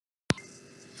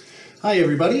Hi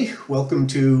everybody, welcome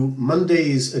to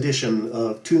Monday's edition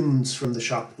of Tunes from the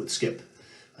Shop with Skip.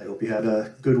 I hope you had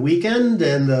a good weekend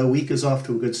and the week is off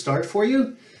to a good start for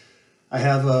you. I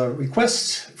have a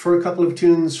request for a couple of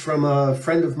tunes from a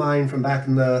friend of mine from back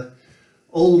in the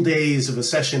old days of a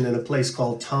session in a place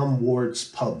called Tom Ward's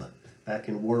Pub back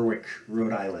in Warwick,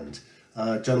 Rhode Island.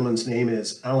 Gentleman's name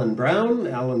is Alan Brown.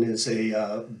 Alan is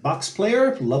a box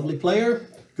player, lovely player,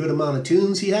 good amount of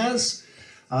tunes he has.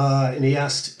 And he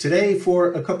asked today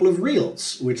for a couple of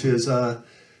reels, which is a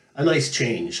nice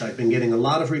change. I've been getting a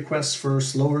lot of requests for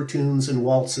slower tunes and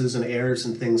waltzes and airs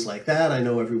and things like that. I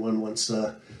know everyone wants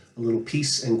a little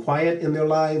peace and quiet in their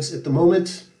lives at the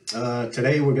moment.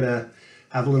 Today we're going to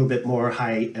have a little bit more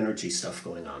high energy stuff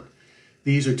going on.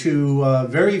 These are two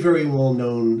very, very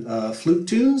well-known flute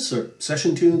tunes, or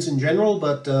session tunes in general,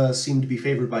 but seem to be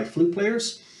favored by flute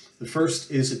players. The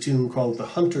first is a tune called The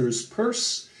Hunter's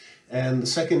Purse, and the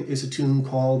second is a tune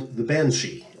called The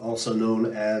Banshee, also known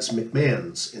as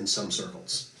McMahon's in some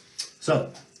circles.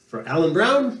 So, for Alan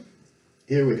Brown,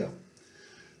 here we go.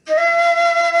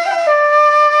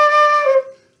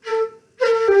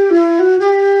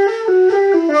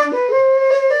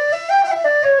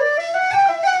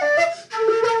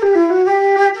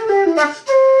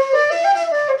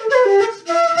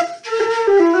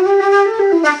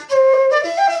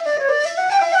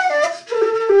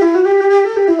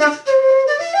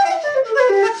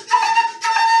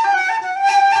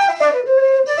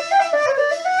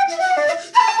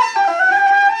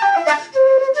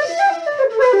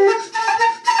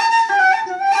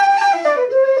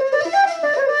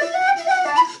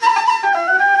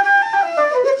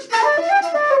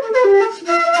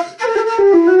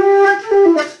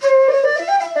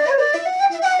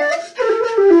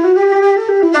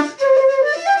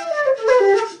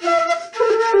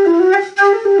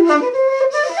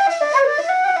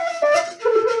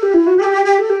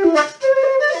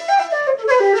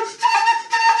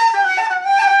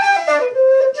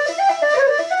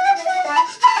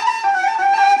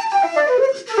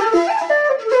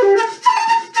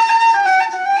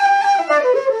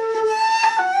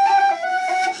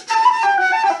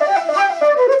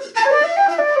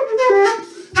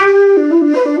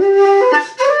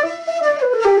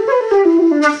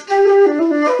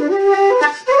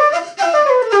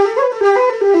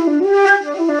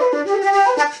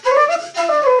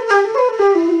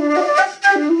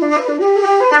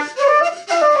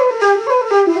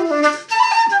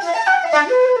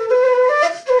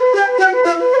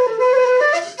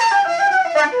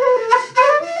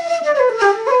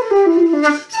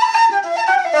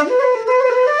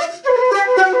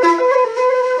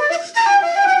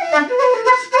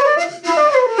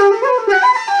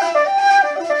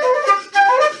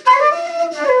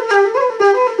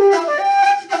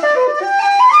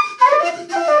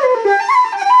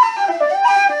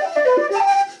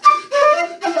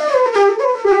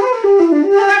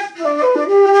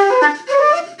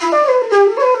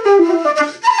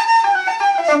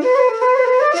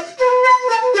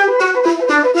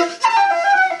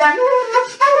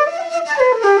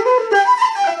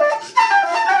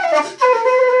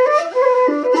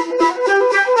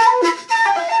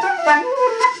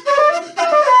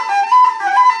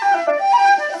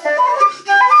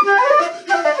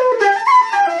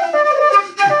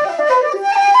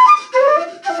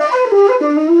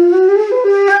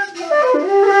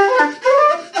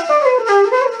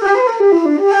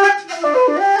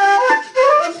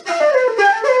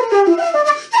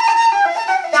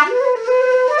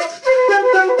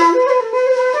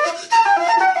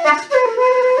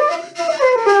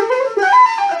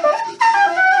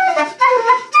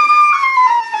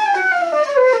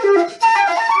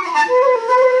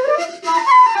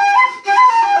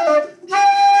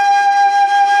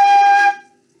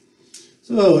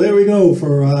 So there we go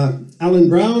for Alan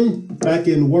Brown back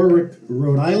in Warwick,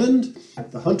 Rhode Island,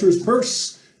 The Hunter's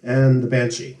Purse and The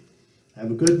Banshee.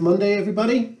 Have a good Monday,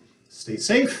 everybody. Stay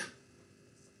safe,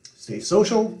 stay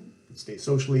social, stay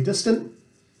socially distant.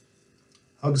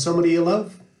 Hug somebody you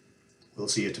love. We'll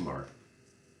see you tomorrow.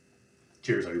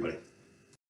 Cheers, everybody.